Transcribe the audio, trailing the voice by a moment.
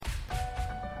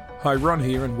Hi, Ron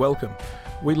here and welcome.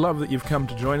 We love that you've come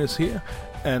to join us here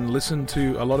and listen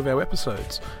to a lot of our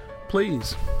episodes.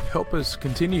 Please help us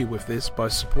continue with this by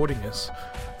supporting us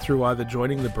through either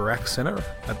joining the Barak Center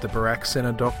at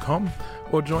thebarakcenter.com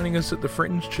or joining us at the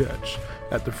Fringe Church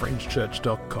at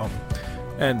thefringechurch.com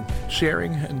and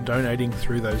sharing and donating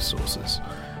through those sources.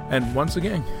 And once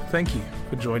again, thank you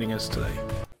for joining us today.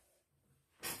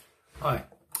 Hi,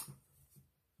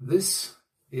 this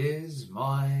is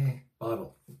my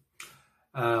Bible.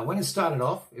 When it started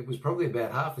off, it was probably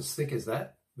about half as thick as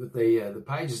that, but the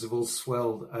pages have all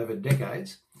swelled over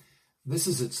decades. This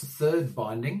is its third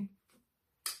binding,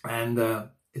 and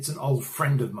it's an old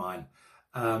friend of mine.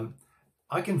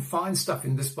 I can find stuff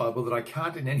in this Bible that I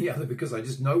can't in any other because I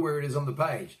just know where it is on the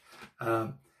page.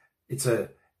 It's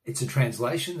a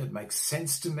translation that makes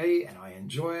sense to me, and I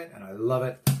enjoy it, and I love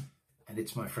it, and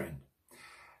it's my friend.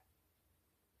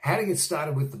 How to get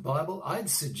started with the Bible? I'd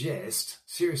suggest,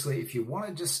 seriously, if you want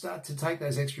to just start to take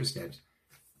those extra steps,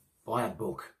 buy a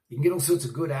book. You can get all sorts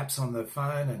of good apps on the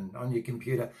phone and on your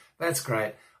computer. That's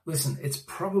great. Listen, it's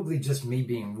probably just me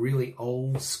being really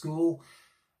old school.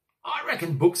 I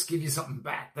reckon books give you something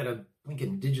back that a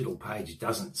blinking digital page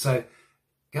doesn't. So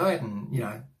go ahead and,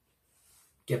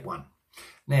 get one.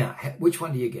 Now, which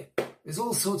one do you get? There's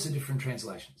all sorts of different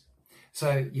translations.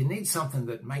 So you need something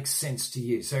that makes sense to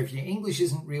you. So if your English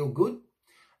isn't real good,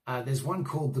 there's one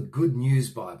called the Good News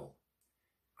Bible.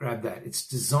 Grab that. It's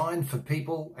designed for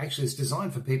people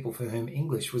for whom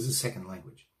English was a second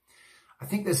language. I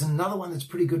think there's another one that's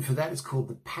pretty good for that. It's called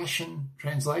the Passion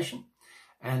Translation.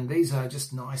 And these are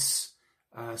just nice,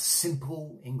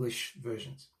 simple English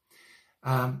versions.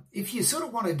 If you sort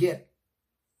of want to get,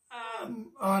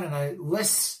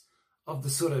 less of the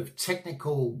sort of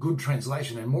technical good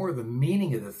translation and more of the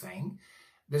meaning of the thing,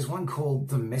 there's one called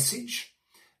The Message.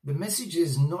 The Message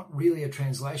is not really a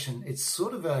translation. It's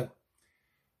sort of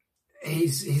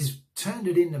he's turned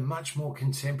it into much more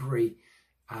contemporary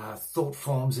thought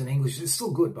forms in English. It's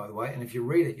still good, by the way, and if you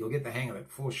read it, you'll get the hang of it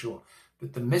for sure.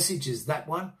 But The Message is that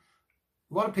one.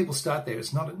 A lot of people start there.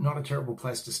 It's not a terrible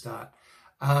place to start.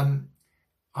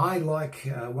 I like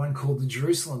one called the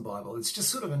Jerusalem Bible. It's just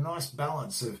sort of a nice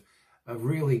balance of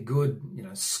really good,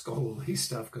 scholarly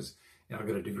stuff, because I've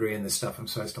got a degree in this stuff. I'm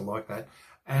supposed to like that,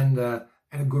 and a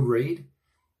good read.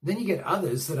 Then you get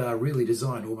others that are really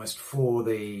designed almost for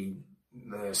the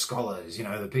scholars,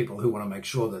 the people who want to make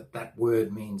sure that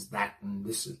word means that and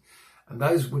this, and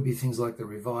those would be things like the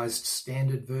Revised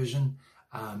Standard Version,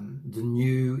 the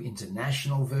New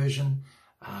International Version.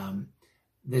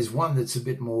 There's one that's a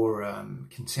bit more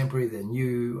contemporary,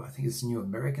 I think it's the New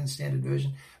American Standard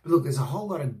Version. But look, there's a whole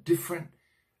lot of different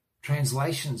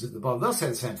translations of the Bible. They'll say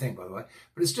the same thing, by the way,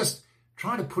 but it's just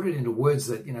trying to put it into words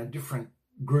that, different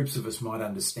groups of us might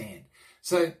understand.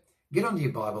 So get onto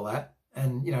your Bible app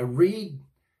and, read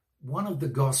one of the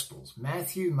Gospels,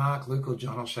 Matthew, Mark, Luke, or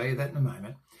John. I'll show you that in a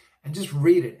moment. And just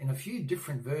read it in a few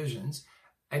different versions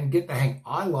and get the hang.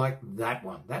 I like that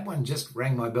one. That one just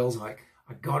rang my bells like,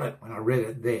 I got it when I read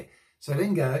it there. So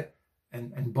then go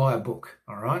and buy a book,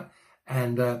 all right?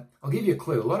 And I'll give you a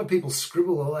clue. A lot of people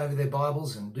scribble all over their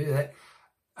Bibles and do that.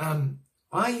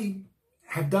 I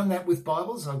have done that with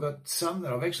Bibles. I've got some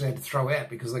that I've actually had to throw out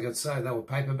because they were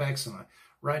paperbacks and I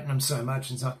wrote in them so much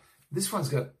and so on. This one's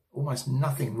got almost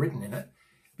nothing written in it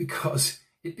because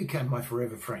it became my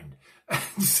forever friend.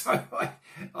 And so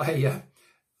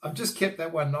I've just kept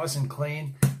that one nice and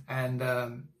clean, and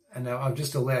I've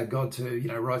just allowed God to,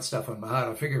 write stuff on my heart.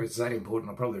 I figure if it's that important,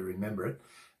 I'll probably remember it.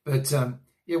 But,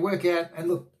 work out. And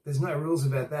look, there's no rules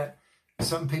about that.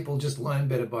 Some people just learn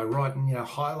better by writing,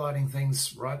 highlighting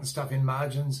things, writing stuff in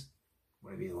margins,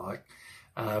 whatever you like.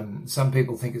 Some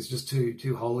people think it's just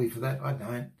too holy for that. I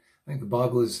don't. I think the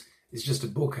Bible is just a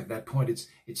book at that point.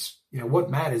 It's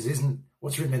what matters isn't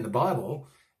what's written in the Bible.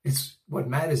 It's what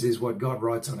matters is what God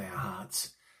writes on our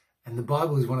hearts. And the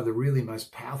Bible is one of the really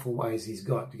most powerful ways he's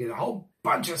got to get a whole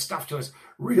bunch of stuff to us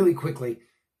really quickly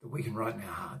that we can write in our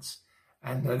hearts.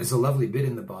 And there's a lovely bit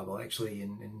in the Bible, actually,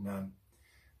 in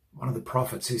one of the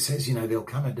prophets who says, there'll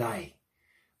come a day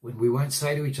when we won't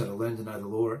say to each other, learn to know the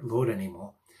Lord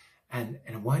anymore. And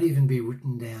it won't even be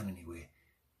written down anywhere.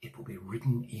 It will be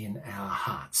written in our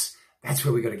hearts. That's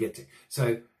where we've got to get to.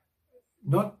 So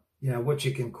not, what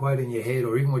you can quote in your head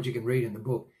or even what you can read in the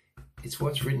book. It's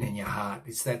what's written in your heart.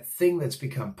 It's that thing that's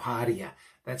become part of you.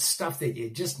 That stuff that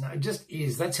you just know, just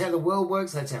is. That's how the world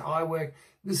works. That's how I work.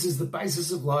 This is the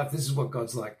basis of life. This is what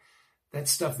God's like. That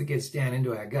stuff that gets down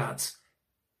into our guts,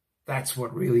 that's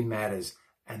what really matters.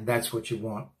 And that's what you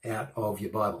want out of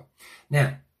your Bible.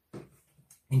 Now,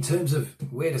 in terms of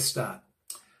where to start,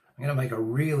 I'm going to make a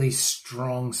really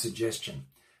strong suggestion.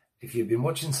 if you've been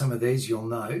watching some of these, you'll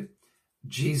know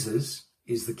Jesus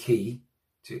is the key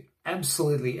to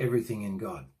absolutely everything in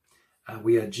God.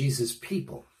 We are Jesus'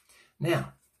 people.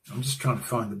 Now, I'm just trying to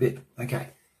find the bit. Okay,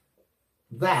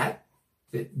 that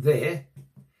bit there,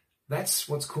 that's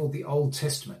what's called the Old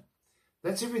Testament.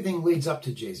 That's everything leads up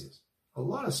to Jesus. A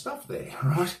lot of stuff there,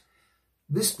 right?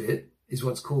 This bit is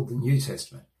what's called the New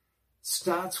Testament.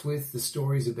 Starts with the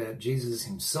stories about Jesus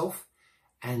himself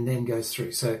and then goes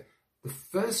through. So the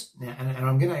first, now, and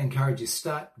I'm going to encourage you,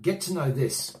 get to know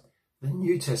this, the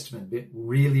New Testament bit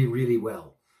really, really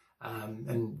well.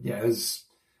 And, you know, as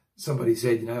somebody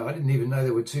said, you know, I didn't even know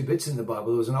there were two bits in the Bible.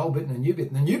 There was an old bit and a new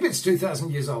bit. And the new bit's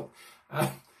 2,000 years old.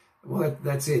 Well,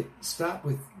 that's it. Start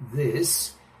with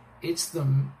this. It's the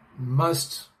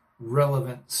most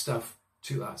relevant stuff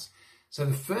to us. So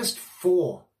the first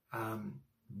four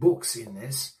books in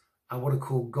this are what are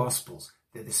called Gospels.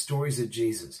 They're the stories of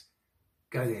Jesus.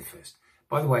 Go there first.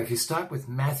 By the way, if you start with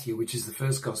Matthew, which is the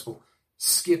first Gospel,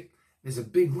 skip. There's a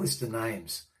big list of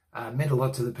names. Meant a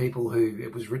lot to the people who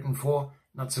it was written for,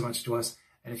 not so much to us.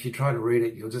 And if you try to read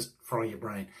it, you'll just fry your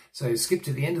brain. So skip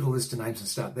to the end of the list of names and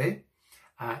start there.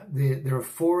 There are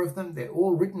four of them. They're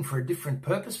all written for a different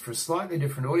purpose, for a slightly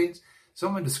different audience.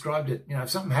 Someone described it, you know, if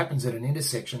something happens at an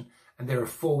intersection and there are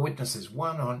four witnesses,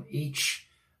 one on each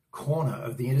corner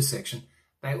of the intersection,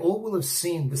 they all will have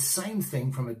seen the same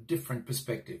thing from a different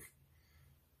perspective.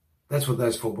 That's what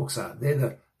those four books are. They're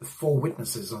the four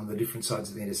witnesses on the different sides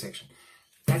of the intersection.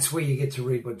 That's where you get to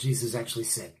read what Jesus actually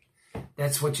said.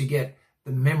 That's what you get,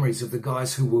 the memories of the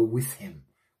guys who were with him,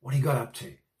 what he got up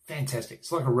to. Fantastic.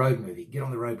 It's like a road movie. Get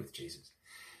on the road with Jesus.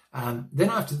 Then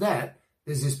after that,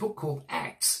 there's this book called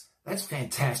Acts. That's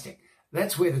fantastic.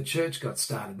 That's where the church got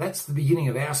started. That's the beginning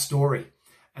of our story.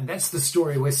 And that's the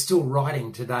story we're still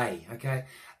writing today, okay?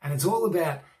 And it's all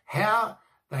about how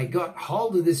they got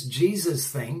hold of this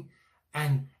Jesus thing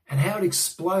and how it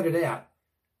exploded out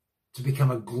to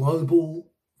become a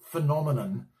global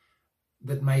phenomenon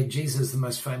that made Jesus the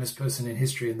most famous person in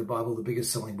history and the Bible the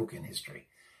biggest selling book in history.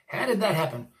 How did that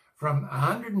happen? From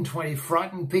 120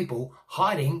 frightened people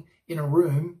hiding in a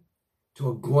room to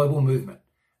a global movement.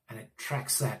 And it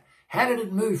tracks that. How did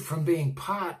it move from being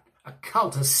part, a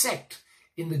cult, a sect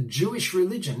in the Jewish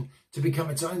religion to become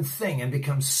its own thing and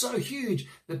become so huge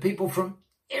that people from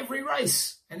every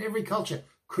race and every culture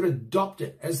could adopt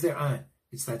it as their own?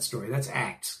 It's that story. That's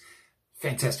Acts.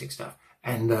 Fantastic stuff.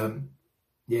 And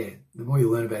yeah, the more you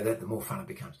learn about that, the more fun it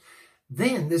becomes.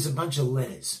 Then there's a bunch of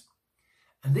letters.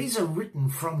 And these are written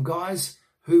from guys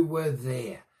who were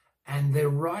there. And they're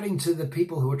writing to the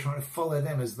people who are trying to follow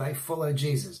them as they follow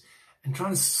Jesus and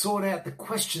trying to sort out the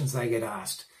questions they get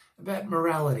asked about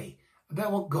morality,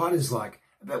 about what God is like,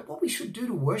 about what we should do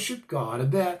to worship God,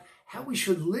 about how we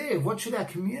should live, what should our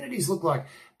communities look like.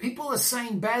 People are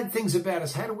saying bad things about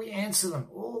us. How do we answer them?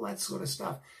 All that sort of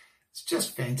stuff. It's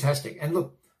just fantastic. And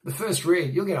look, the first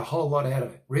read, you'll get a whole lot out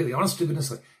of it. Really, honest to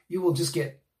goodness, you will just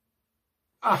get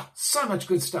so much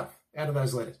good stuff out of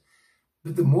those letters.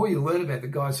 But the more you learn about the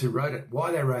guys who wrote it,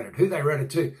 why they wrote it, who they wrote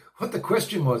it to, what the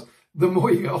question was, the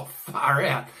more you go far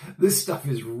out. This stuff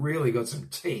has really got some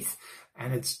teeth.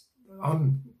 And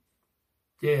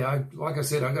like I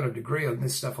said, I got a degree on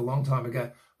this stuff a long time ago.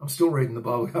 I'm still reading the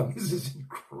Bible going, this is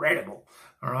incredible.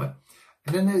 All right.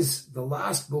 And then there's the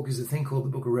last book is a thing called the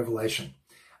Book of Revelation.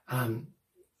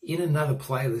 In another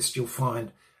playlist, you'll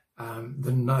find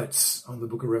the notes on the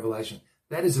Book of Revelation.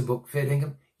 That is a book, fair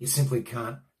dinkum, you simply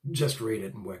can't just read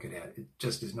it and work it out. It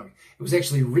just is not. It was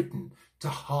actually written to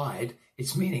hide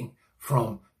its meaning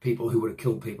from people who would have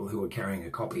killed people who were carrying a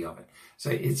copy of it.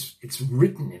 So it's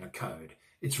written in a code.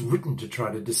 It's written to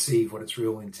try to deceive what its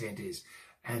real intent is.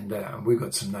 And we've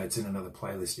got some notes in another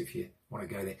playlist if you want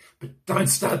to go there. But don't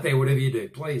start there, whatever you do.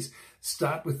 Please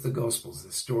start with the Gospels,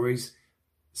 the stories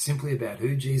simply about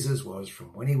who Jesus was from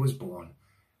when he was born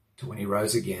to when he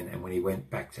rose again and when he went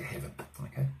back to heaven.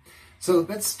 Okay, so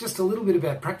that's just a little bit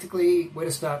about practically where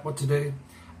to start, what to do.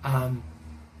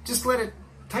 Just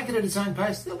take it at its own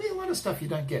pace. There'll be a lot of stuff you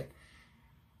don't get.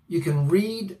 You can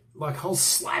read like whole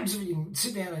slabs of it. You can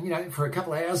sit down and, for a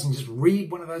couple of hours and just read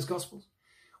one of those Gospels.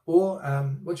 Or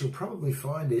what you'll probably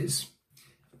find is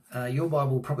your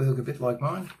Bible will probably look a bit like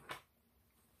mine.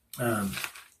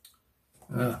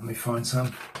 Let me find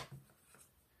some.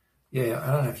 Yeah,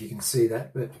 I don't know if you can see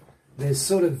that, but there's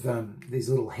sort of these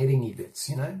little headingy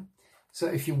bits, So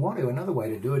if you want to, another way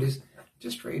to do it is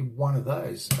just read one of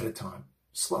those at a time,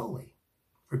 slowly,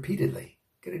 repeatedly.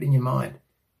 Get it in your mind.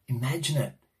 Imagine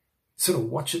it. Sort of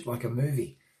watch it like a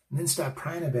movie. And then start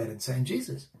praying about it and saying,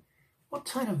 Jesus, what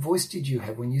tone of voice did you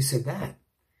have when you said that?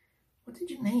 What did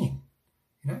you mean?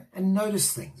 and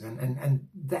notice things. And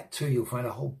that too, you'll find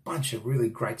a whole bunch of really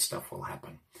great stuff will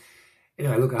happen.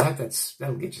 Anyway, look, I hope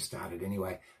that'll get you started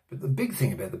anyway. But the big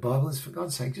thing about the Bible is, for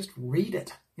God's sake, just read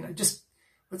it. Just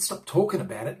let's stop talking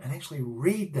about it and actually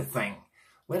read the thing.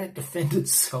 Let it defend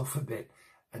itself a bit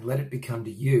and let it become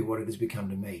to you what it has become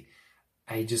to me.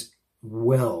 A just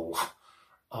well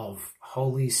of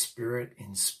Holy Spirit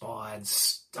inspired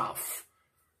stuff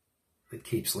that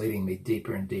keeps leading me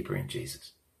deeper and deeper in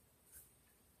Jesus.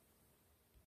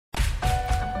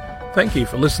 Thank you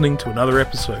for listening to another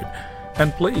episode.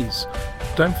 And please,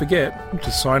 don't forget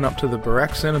to sign up to the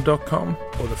BarakCenter.com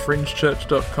or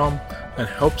thefringechurch.com and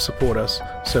help support us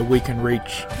so we can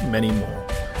reach many more.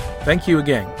 Thank you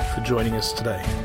again for joining us today.